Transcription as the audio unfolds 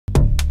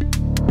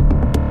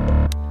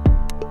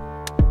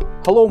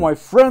Hello my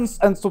friends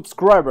and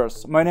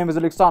subscribers, my name is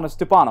Alexander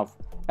Stepanov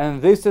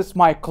and this is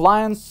my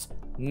client's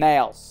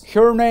nails.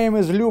 Her name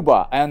is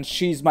Luba and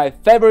she's my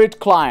favorite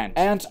client,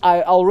 and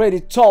I already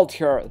told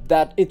her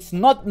that it's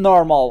not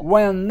normal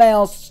when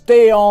nails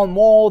stay on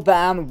more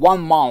than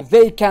 1 month.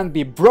 They can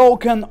be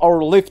broken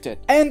or lifted,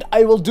 and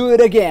I will do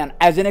it again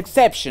as an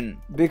exception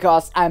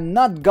because I'm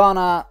not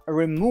gonna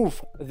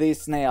remove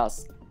these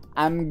nails,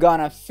 I'm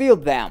gonna feel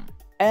them.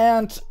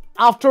 And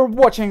after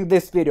watching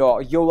this video,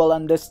 you will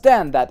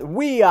understand that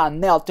we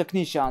nail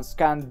technicians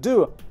can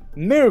do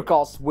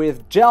miracles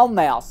with gel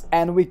nails,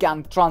 and we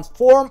can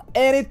transform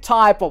any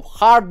type of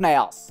hard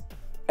nails,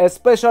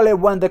 especially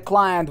when the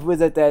client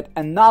visited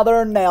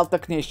another nail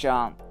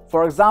technician,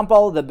 for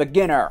example the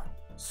beginner.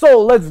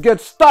 So let's get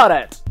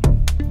started!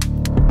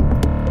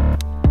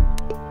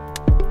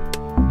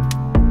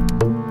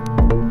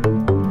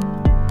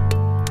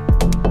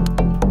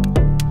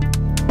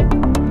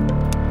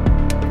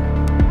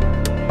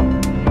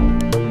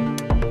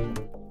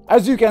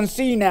 As you can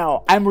see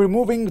now, I'm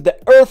removing the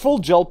earthful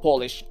gel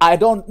polish. I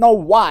don't know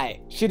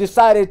why she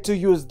decided to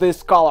use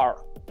this color,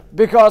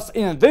 because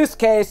in this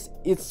case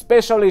it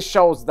specially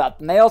shows that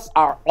nails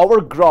are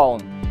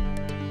overgrown.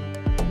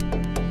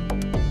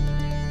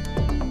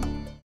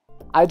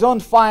 I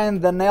don't find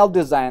the nail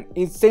design,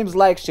 it seems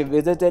like she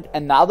visited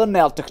another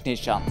nail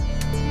technician.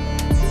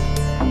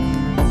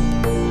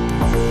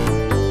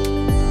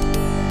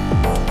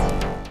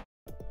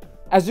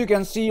 As you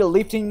can see,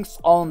 liftings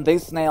on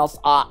these nails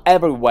are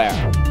everywhere.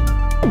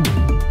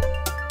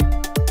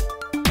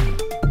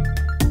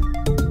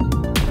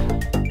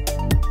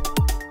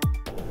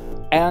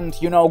 And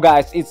you know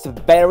guys, it's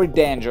very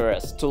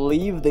dangerous to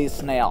leave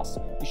these nails.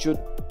 You should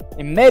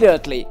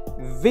immediately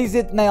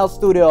visit nail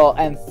studio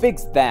and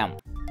fix them.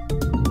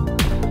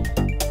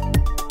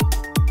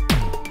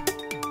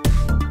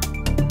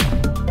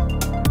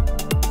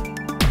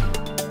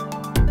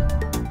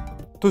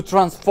 To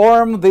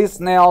transform these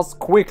nails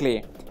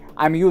quickly,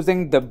 I'm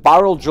using the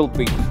barrel gel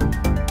bit.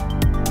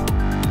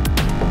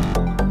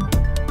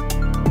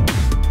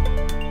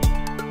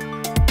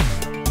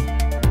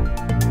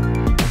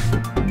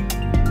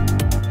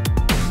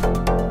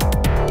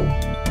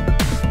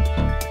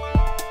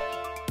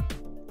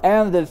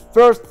 And the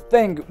first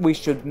thing we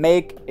should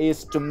make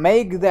is to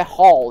make the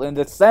hole in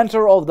the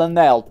center of the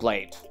nail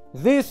plate.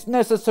 This is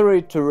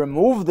necessary to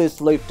remove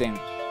this lifting.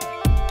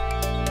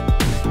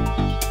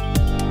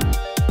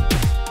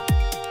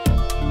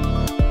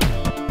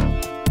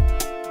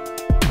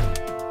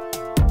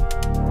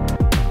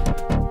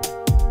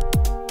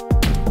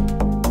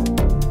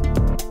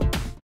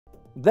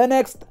 The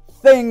next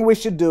thing we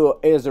should do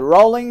is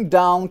rolling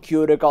down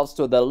cuticles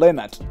to the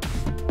limit.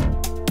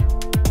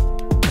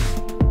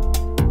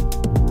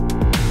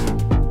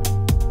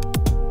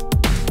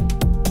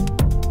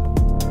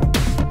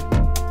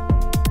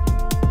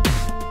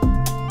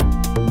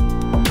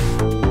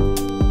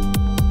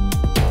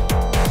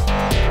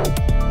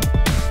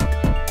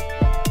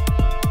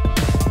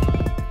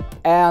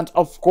 And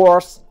of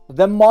course,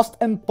 the most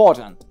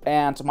important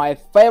and my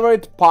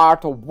favorite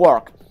part of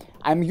work,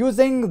 I'm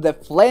using the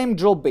flame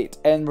drill bit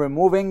and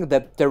removing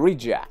the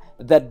pterygia,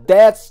 the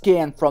dead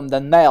skin from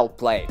the nail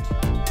plate.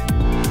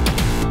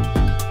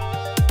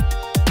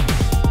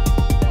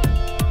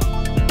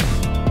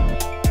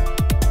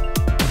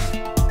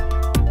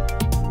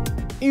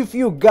 If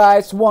you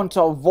guys want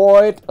to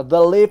avoid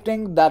the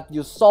lifting that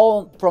you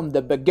saw from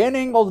the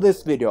beginning of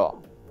this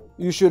video,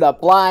 you should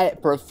apply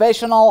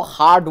professional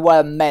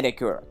hardware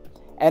manicure.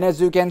 And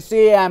as you can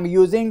see, I'm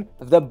using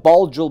the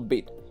ball drill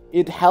bit.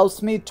 It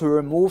helps me to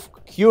remove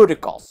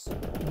cuticles.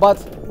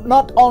 But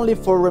not only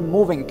for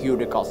removing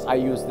cuticles I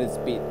use this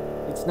bit,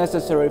 it's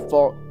necessary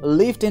for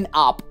lifting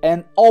up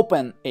and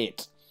open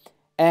it.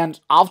 And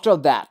after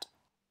that,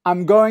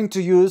 I'm going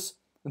to use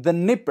the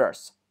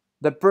nippers,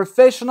 the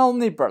professional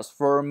nippers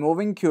for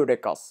removing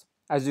cuticles,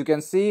 as you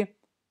can see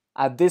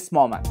at this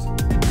moment.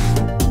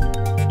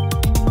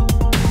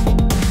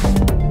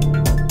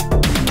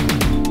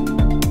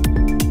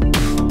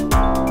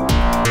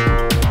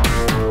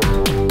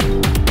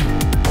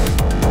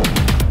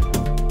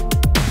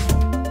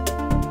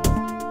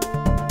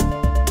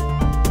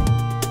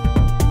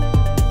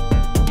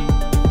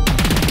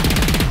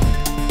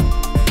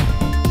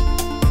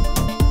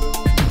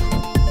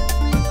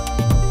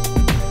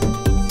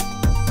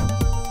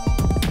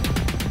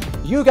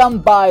 You can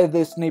buy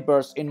these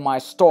nippers in my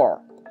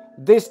store.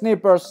 These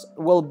nippers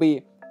will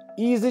be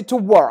easy to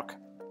work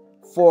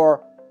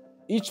for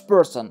each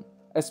person,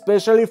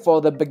 especially for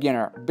the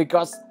beginner,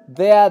 because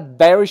they are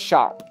very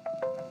sharp.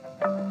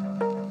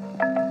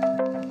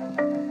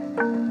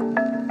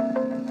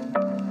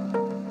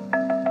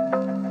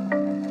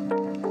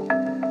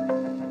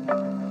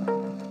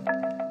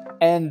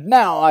 And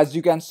now, as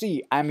you can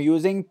see, I'm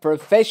using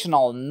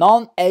professional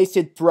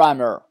non-acid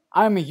primer.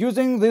 I'm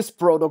using this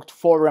product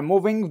for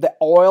removing the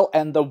oil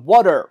and the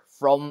water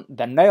from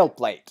the nail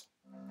plate.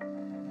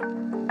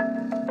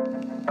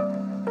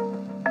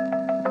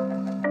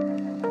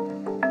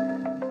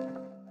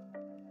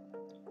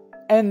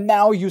 And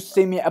now you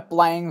see me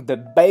applying the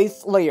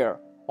base layer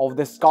of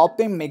the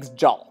sculpting mixed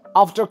gel.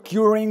 After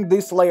curing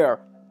this layer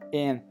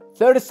in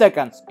 30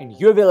 seconds in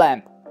UV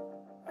lamp,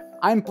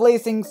 I'm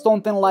placing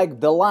something like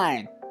the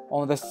line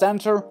on the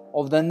center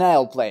of the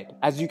nail plate,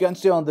 as you can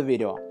see on the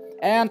video.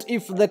 And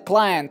if the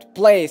client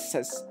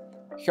places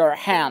her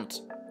hand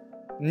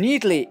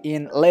neatly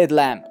in LED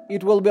lamp,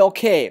 it will be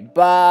okay,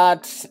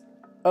 but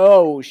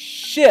oh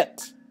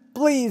shit!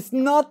 Please,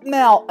 not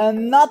now,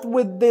 and not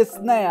with this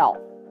nail.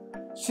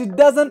 She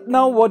doesn't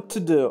know what to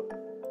do.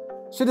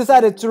 She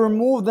decided to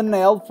remove the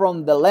nail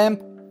from the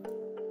lamp,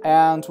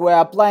 and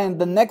we're applying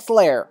the next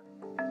layer.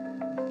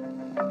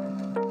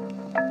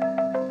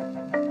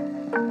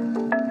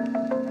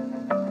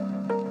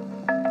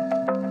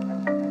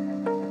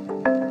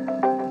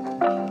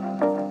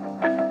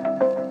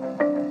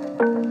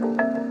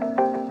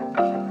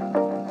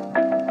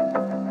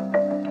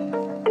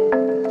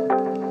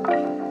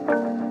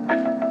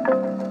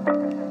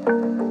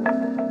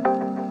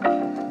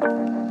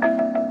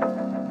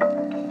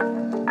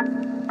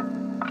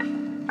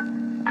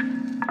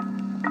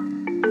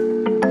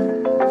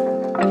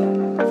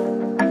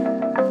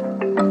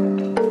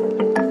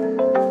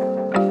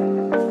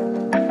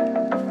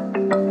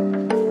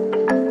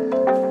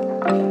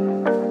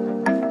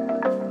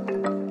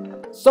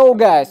 So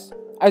guys,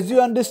 as you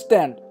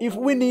understand, if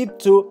we need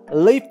to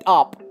lift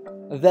up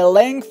the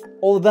length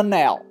of the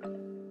nail,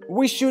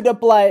 we should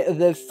apply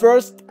the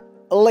first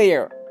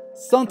layer,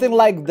 something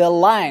like the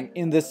line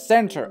in the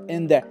center,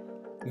 in the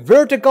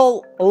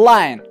vertical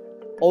line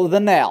of the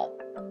nail.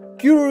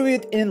 Cure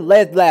it in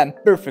LED lamp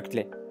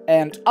perfectly,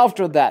 and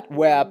after that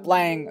we're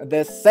applying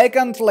the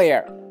second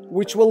layer,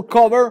 which will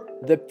cover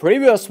the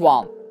previous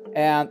one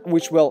and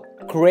which will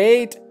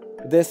create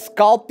the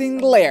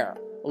sculpting layer,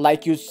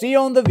 like you see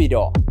on the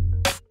video.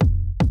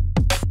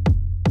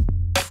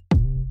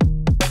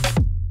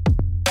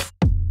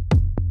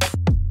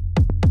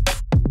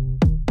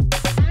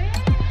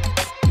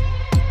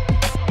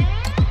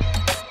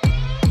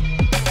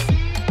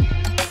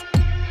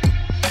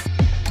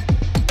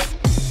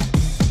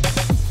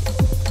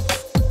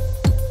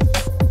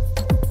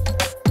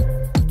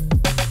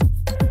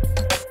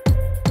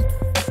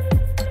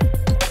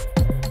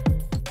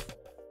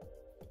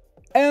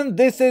 And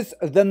this is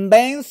the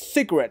main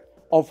secret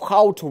of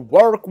how to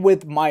work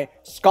with my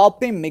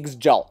sculpting mixed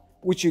gel,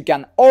 which you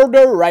can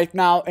order right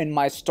now in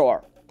my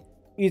store.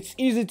 It's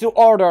easy to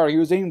order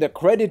using the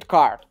credit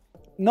card,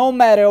 no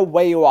matter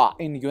where you are,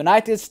 in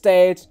United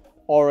States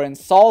or in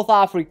South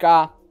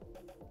Africa.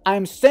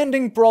 I'm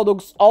sending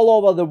products all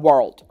over the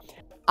world.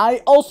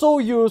 I also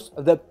use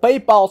the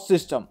PayPal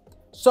system,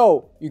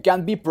 so you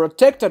can be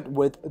protected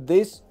with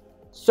this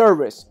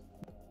service.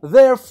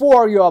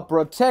 Therefore, you are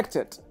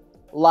protected,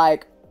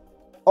 like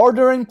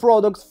ordering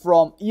products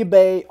from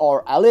eBay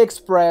or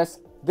AliExpress.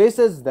 This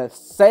is the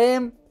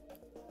same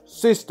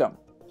system.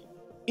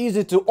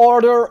 Easy to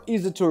order,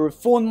 easy to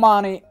refund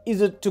money,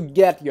 easy to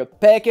get your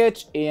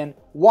package in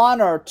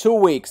 1 or 2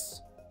 weeks.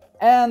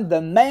 And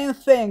the main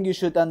thing you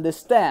should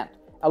understand,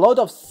 a lot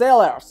of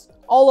sellers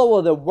all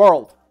over the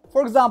world,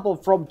 for example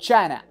from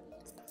China,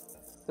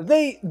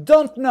 they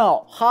don't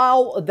know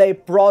how their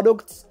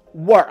products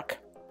work.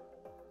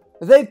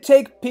 They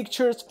take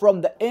pictures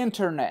from the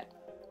internet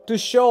to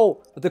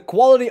show the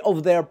quality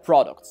of their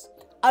products.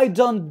 I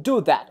don't do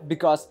that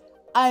because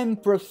I'm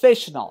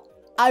professional.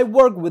 I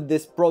work with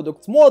these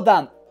products more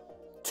than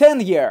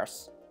 10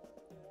 years.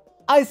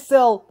 I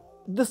sell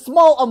the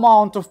small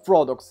amount of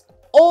products,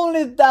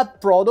 only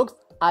that product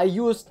I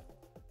used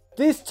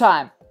this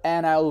time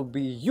and I will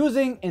be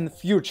using in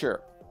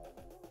future.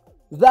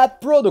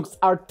 That products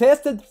are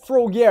tested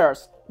for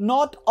years,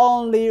 not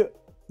only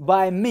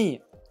by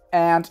me,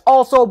 and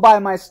also by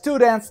my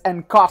students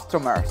and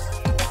customers.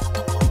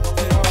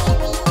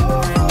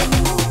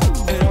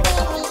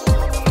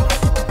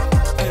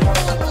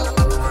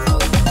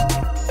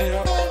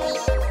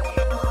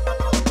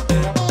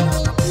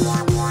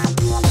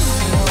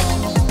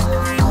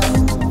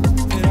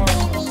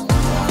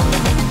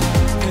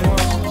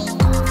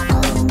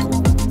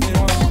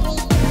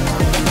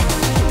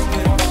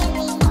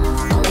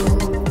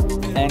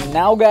 And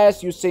now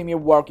guys, you see me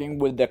working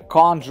with the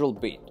conjure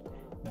bit.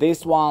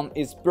 This one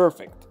is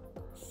perfect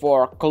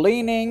for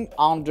cleaning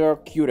under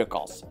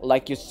cuticles,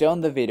 like you see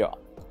on the video.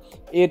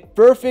 It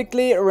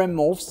perfectly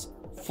removes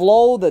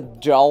flow the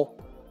gel,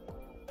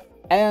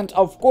 and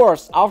of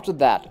course after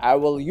that I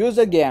will use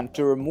again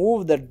to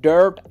remove the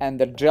dirt and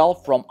the gel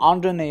from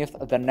underneath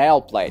the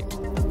nail plate.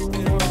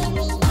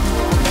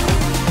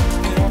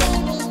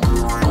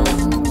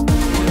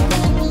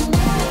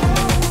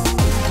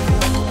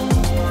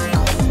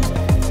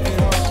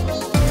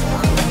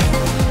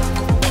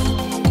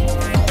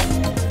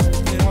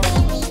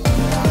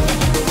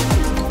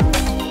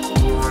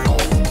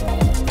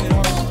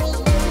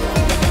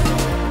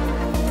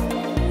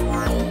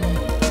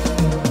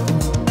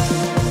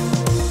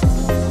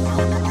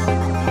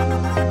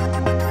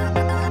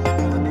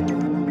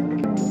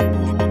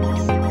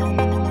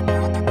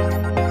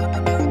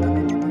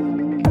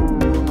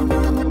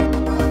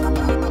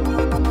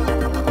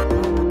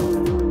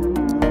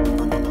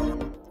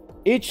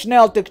 Each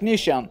nail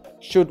technician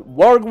should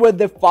work with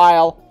the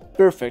file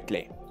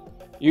perfectly.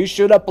 You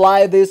should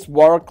apply this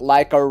work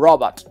like a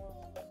robot.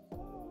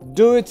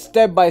 Do it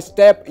step by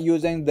step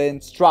using the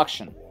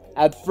instruction.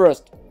 At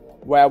first,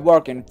 we are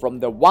working from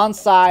the one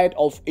side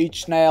of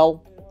each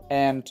nail,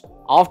 and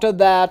after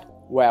that,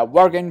 we are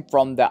working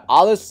from the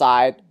other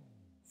side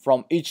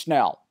from each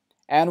nail,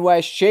 and we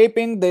are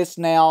shaping this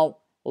nail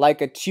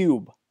like a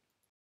tube.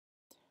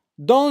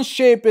 Don't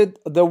shape it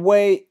the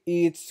way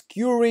it's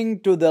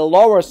skewering to the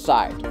lower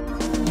side.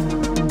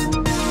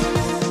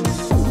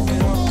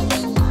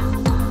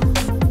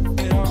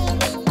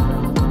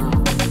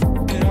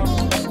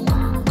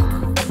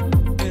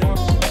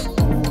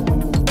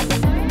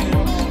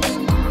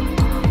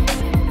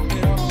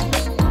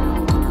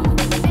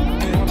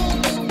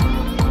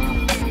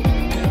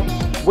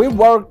 We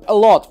worked a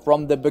lot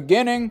from the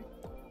beginning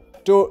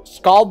to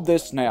sculpt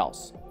these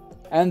nails.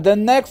 And the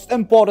next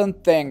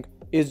important thing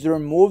is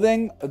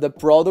removing the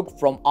product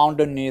from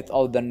underneath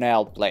of the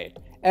nail plate.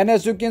 And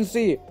as you can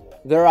see,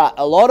 there are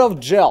a lot of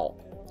gel.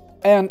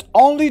 And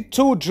only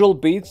two gel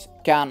beads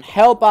can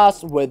help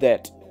us with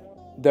it.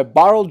 The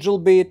barrel gel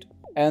bead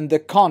and the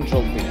cone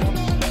gel bead.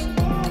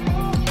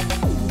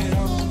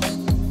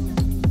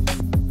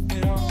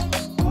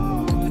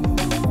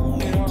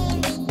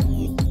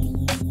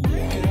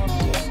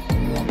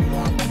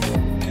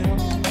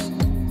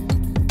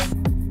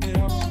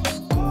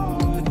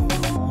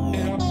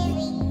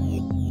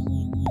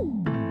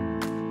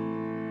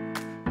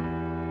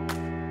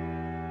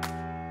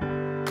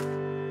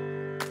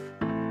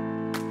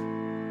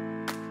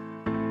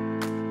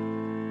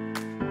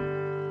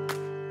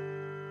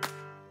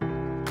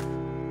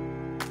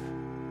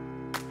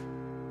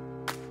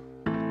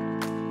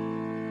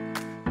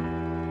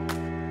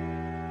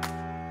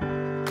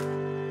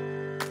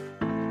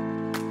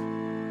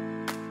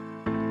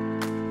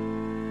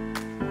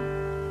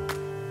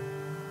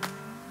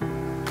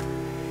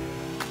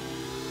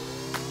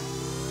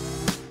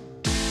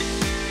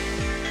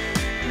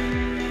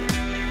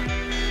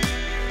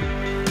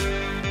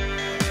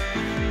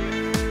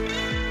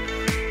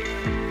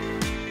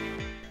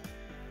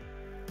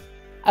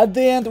 At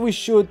the end, we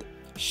should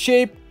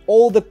shape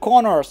all the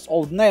corners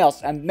of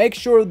nails and make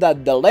sure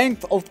that the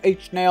length of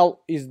each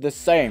nail is the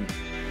same.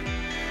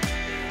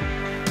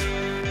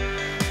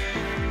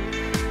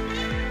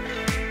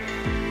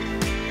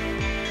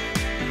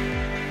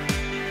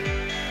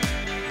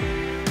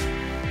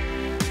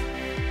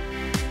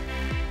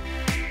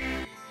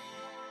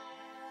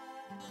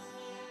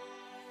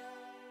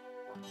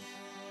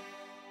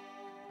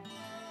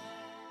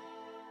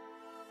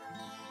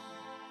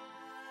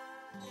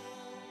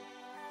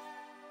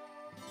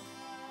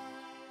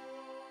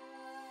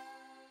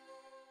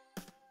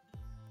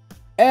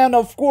 And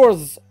of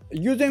course,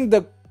 using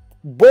the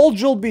ball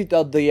gel bead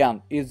at the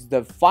end is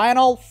the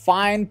final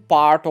fine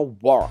part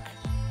of work.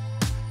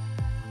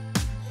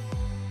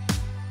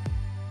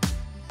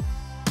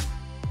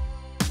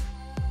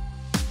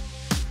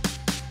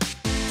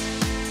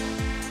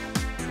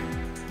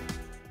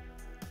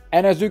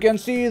 And as you can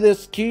see, the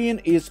skin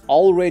is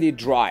already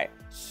dry,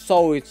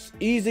 so it's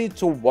easy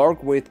to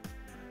work with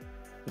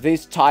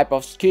this type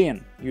of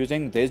skin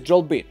using this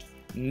gel bead.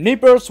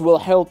 Nippers will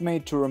help me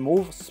to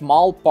remove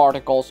small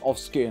particles of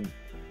skin.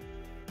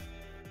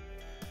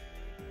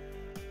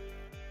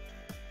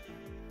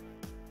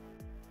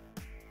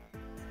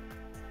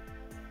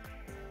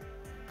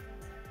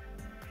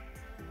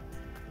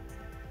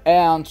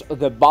 And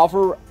the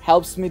buffer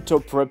helps me to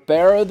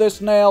prepare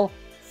this nail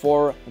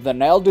for the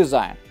nail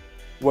design.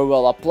 We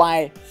will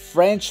apply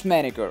French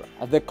manicure,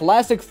 the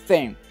classic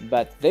thing,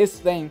 but this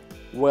thing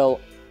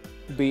will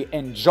be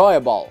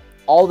enjoyable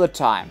all the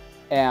time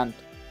and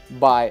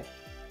by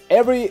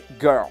every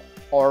girl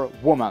or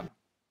woman.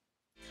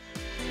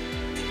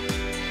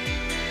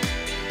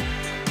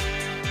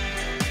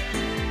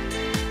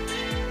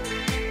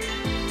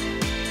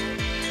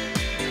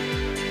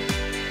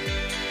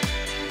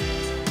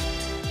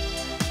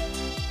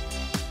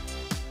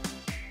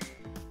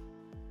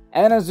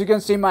 And as you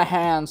can see, my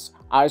hands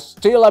are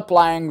still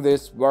applying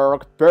this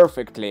work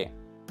perfectly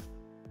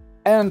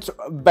and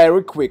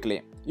very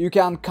quickly. You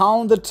can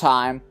count the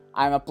time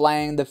I'm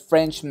applying the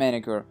French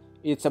manicure.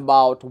 It's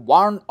about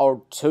 1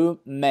 or 2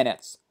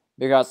 minutes,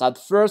 because at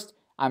first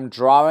I'm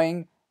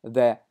drawing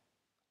the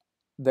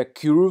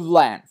curved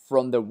line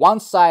from the one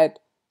side,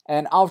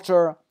 and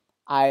after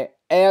I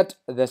add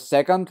the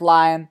second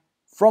line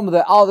from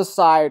the other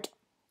side,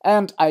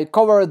 and I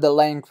cover the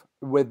length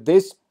with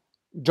this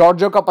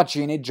Giorgio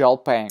Cappuccini gel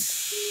paint.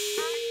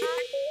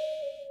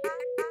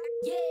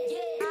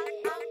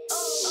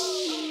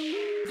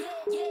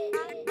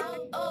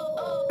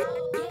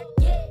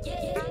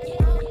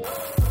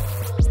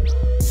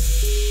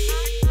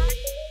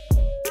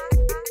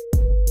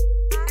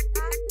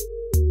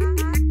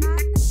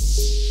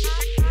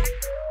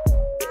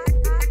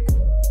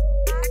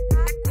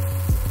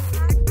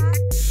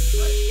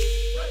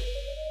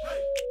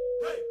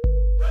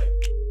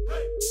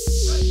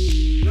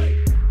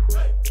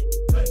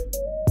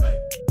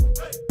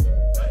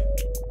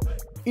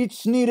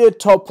 It's needed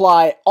to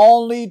apply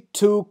only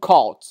 2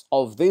 coats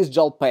of this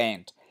gel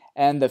paint,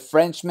 and the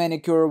French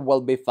manicure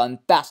will be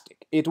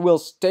fantastic. It will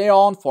stay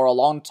on for a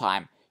long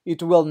time.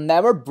 It will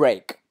never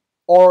break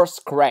or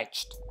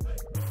scratched.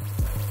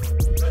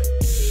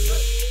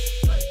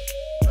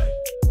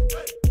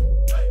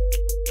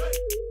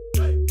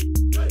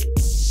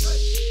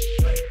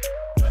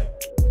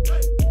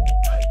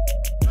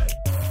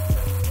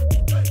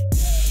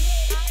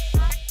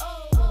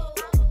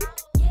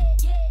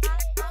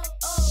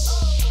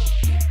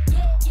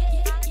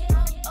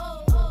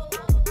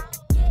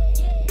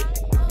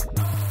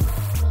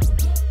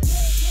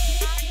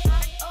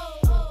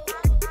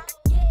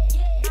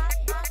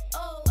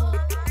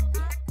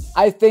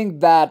 I think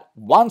that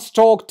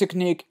one-stroke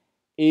technique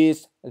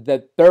is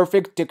the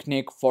perfect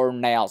technique for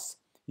nails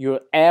you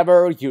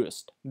ever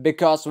used,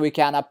 because we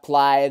can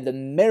apply the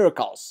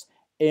miracles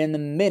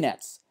in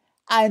minutes.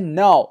 I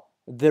know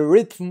the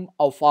rhythm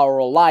of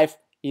our life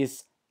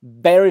is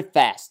very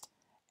fast,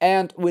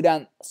 and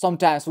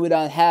sometimes we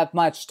don't have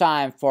much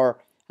time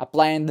for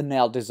applying the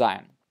nail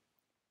design.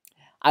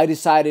 I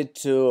decided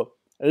to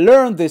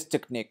learn this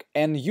technique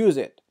and use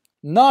it,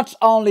 not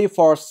only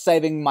for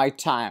saving my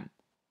time,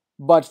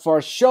 but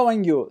for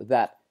showing you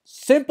that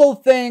simple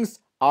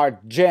things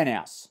are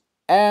genius.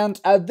 And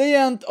at the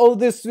end of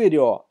this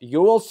video,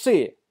 you will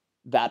see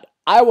that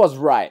I was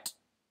right.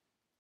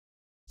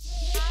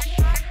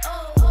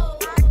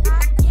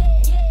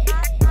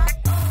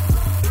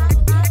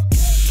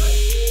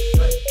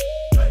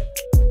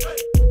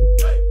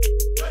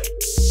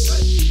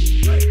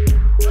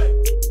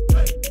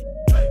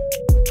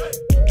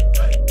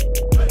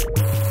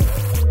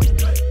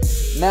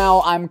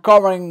 Now I'm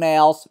covering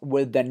nails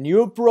with the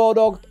new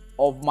product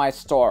of my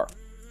store.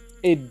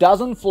 It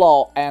doesn't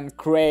flow and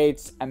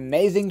creates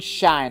amazing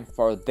shine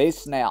for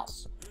these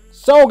nails.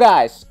 So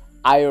guys,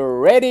 are you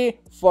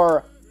ready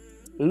for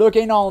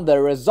looking on the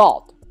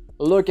result?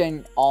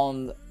 Looking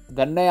on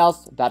the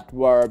nails that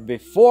were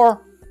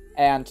before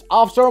and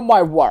after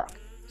my work.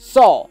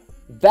 So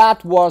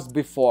that was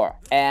before,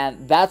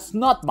 and that's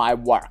not my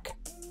work.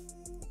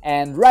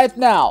 And right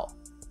now,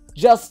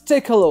 just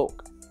take a look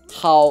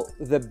how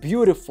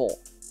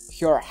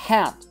your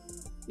hand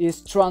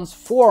is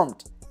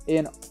transformed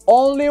in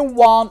only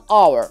 1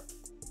 hour,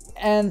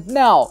 and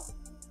now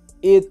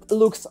it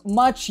looks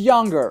much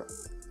younger.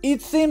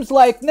 It seems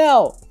like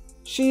now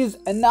she's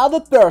another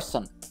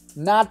person,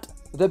 not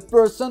the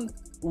person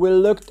we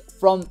looked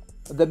from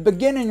the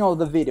beginning of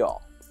the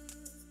video.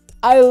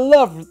 I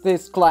love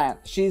this client.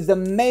 She's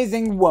an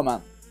amazing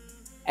woman,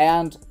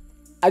 and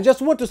I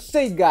just want to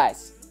say,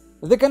 guys,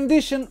 the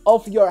condition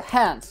of your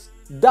hands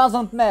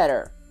doesn't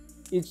matter.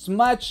 It's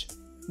much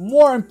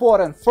more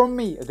important for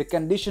me, the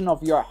condition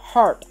of your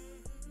heart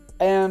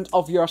and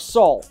of your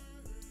soul.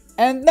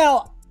 And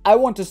now I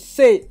want to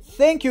say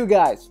thank you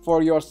guys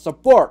for your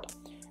support.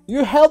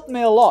 You helped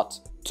me a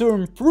lot to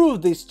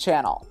improve this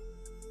channel.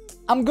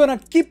 I'm gonna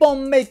keep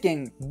on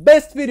making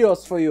best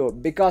videos for you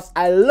because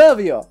I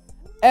love you.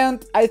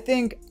 And I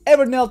think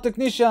every nail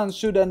technician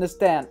should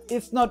understand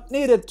it's not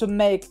needed to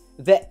make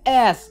the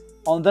S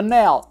on the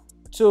nail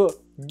to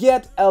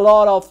get a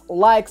lot of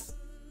likes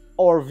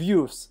or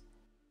views.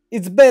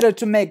 It's better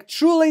to make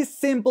truly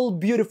simple,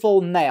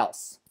 beautiful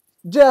nails.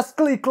 Just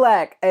click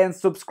like and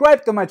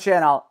subscribe to my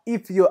channel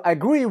if you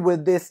agree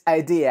with this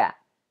idea.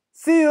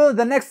 See you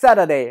the next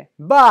Saturday.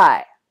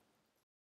 Bye!